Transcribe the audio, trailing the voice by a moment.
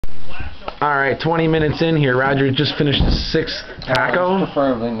Alright, 20 minutes in here. Roger just finished his 6th taco.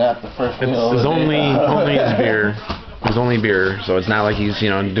 Preferably not the first meal. It's only his beer. It's only beer, so it's not like he's, you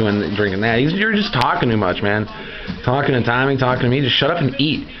know, drinking that. You're just talking too much, man. Talking to Tommy, talking to me. Just shut up and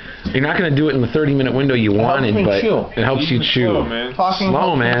eat. You're not going to do it in the 30-minute window you wanted, but it helps you chew.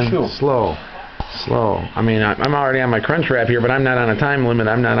 Slow, man. Slow. I mean, I'm already on my crunch wrap here, but I'm not on a time limit.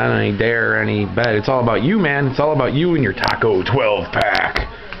 I'm not on any dare or any bet. It's all about you, man. It's all about you and your taco 12-pack.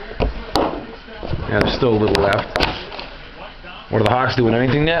 Yeah, there's still a little left. What are the Hawks doing?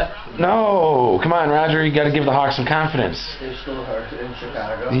 Anything yet? No. Come on, Roger. You got to give the Hawks some confidence. They're still hurt in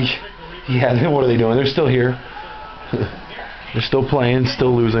Chicago. Yeah. What are they doing? They're still here. They're still playing,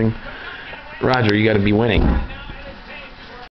 still losing. Roger, you got to be winning.